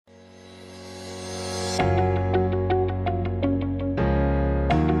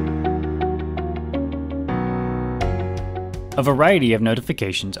A variety of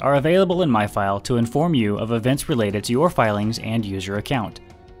notifications are available in MiFILE to inform you of events related to your filings and user account.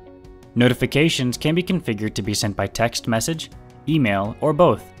 Notifications can be configured to be sent by text message, email, or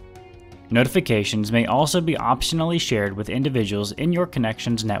both. Notifications may also be optionally shared with individuals in your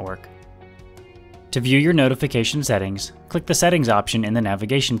connection's network. To view your notification settings, click the Settings option in the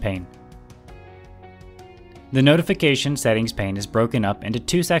navigation pane. The Notification Settings pane is broken up into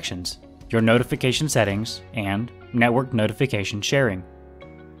two sections: your notification settings and network notification sharing.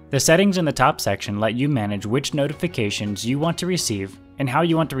 The settings in the top section let you manage which notifications you want to receive and how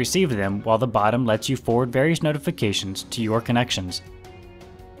you want to receive them, while the bottom lets you forward various notifications to your connections.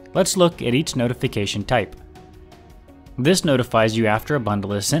 Let's look at each notification type. This notifies you after a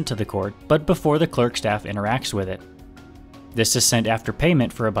bundle is sent to the court, but before the clerk staff interacts with it. This is sent after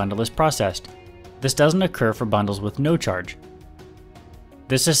payment for a bundle is processed. This doesn't occur for bundles with no charge.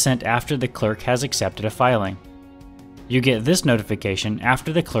 This is sent after the clerk has accepted a filing. You get this notification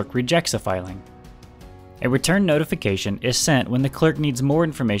after the clerk rejects a filing. A return notification is sent when the clerk needs more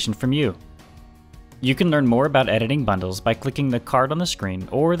information from you. You can learn more about editing bundles by clicking the card on the screen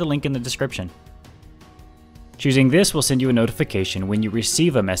or the link in the description. Choosing this will send you a notification when you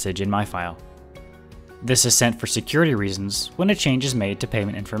receive a message in MiFILE. This is sent for security reasons when a change is made to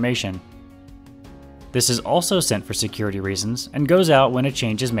payment information. This is also sent for security reasons and goes out when a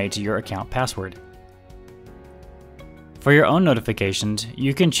change is made to your account password. For your own notifications,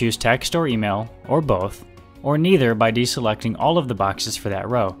 you can choose text or email, or both, or neither by deselecting all of the boxes for that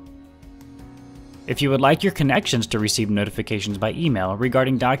row. If you would like your connections to receive notifications by email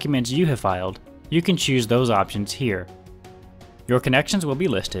regarding documents you have filed, you can choose those options here. Your connections will be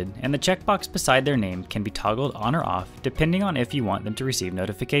listed, and the checkbox beside their name can be toggled on or off depending on if you want them to receive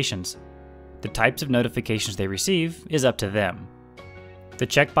notifications. The types of notifications they receive is up to them. The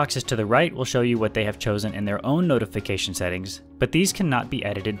checkboxes to the right will show you what they have chosen in their own notification settings, but these cannot be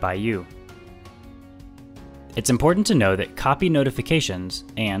edited by you. It's important to know that copy notifications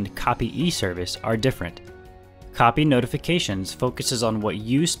and copy EService are different. Copy notifications focuses on what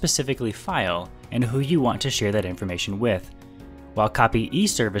you specifically file and who you want to share that information with, while copy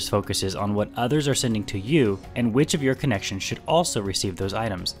EService focuses on what others are sending to you and which of your connections should also receive those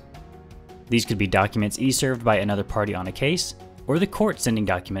items. These could be documents e-served by another party on a case, or the court sending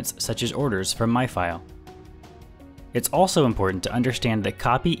documents such as orders from MiFILE. It's also important to understand that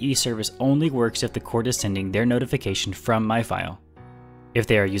copy EService only works if the court is sending their notification from MiFILE. If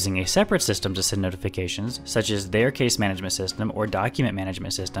they are using a separate system to send notifications, such as their case management system or document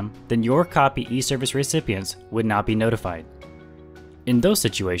management system, then your copy EService recipients would not be notified. In those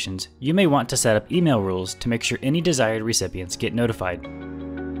situations, you may want to set up email rules to make sure any desired recipients get notified.